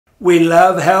We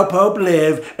love Help Hope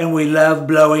Live, and we love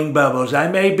blowing bubbles.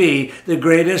 I may be the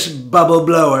greatest bubble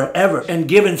blower ever, and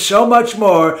given so much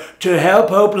more to Help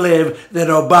Hope Live than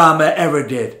Obama ever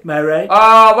did. Am I right?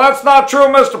 That's not true,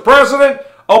 Mr. President.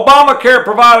 Obamacare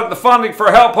provided the funding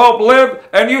for Help Hope Live,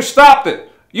 and you stopped it.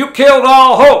 You killed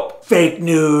all hope. Fake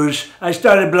news. I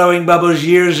started blowing bubbles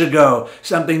years ago,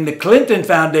 something the Clinton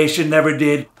Foundation never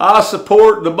did. I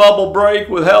support the bubble break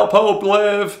with Help Hope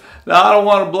Live. Now, I don't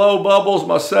want to blow bubbles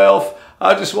myself.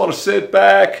 I just want to sit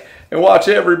back and watch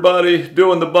everybody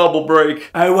doing the bubble break.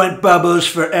 I want bubbles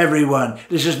for everyone.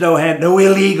 This is no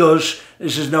illegals.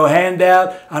 This is no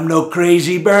handout. I'm no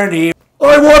crazy Bernie.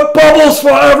 I want bubbles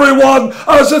for everyone.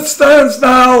 As it stands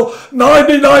now,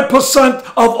 99%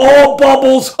 of all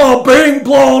bubbles are being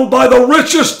blown by the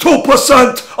richest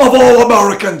 2% of all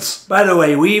Americans. By the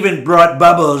way, we even brought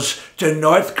bubbles to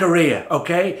North Korea,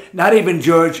 okay? Not even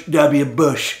George W.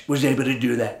 Bush was able to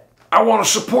do that. I want to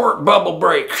support bubble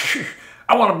break.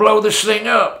 I want to blow this thing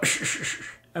up.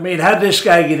 I mean, how'd this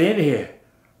guy get in here?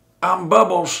 I'm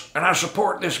Bubbles, and I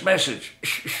support this message.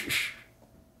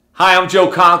 Hi, I'm Joe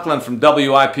Conklin from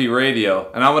WIP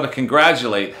Radio, and I want to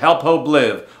congratulate Help Hope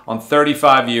Live on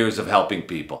 35 years of helping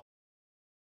people.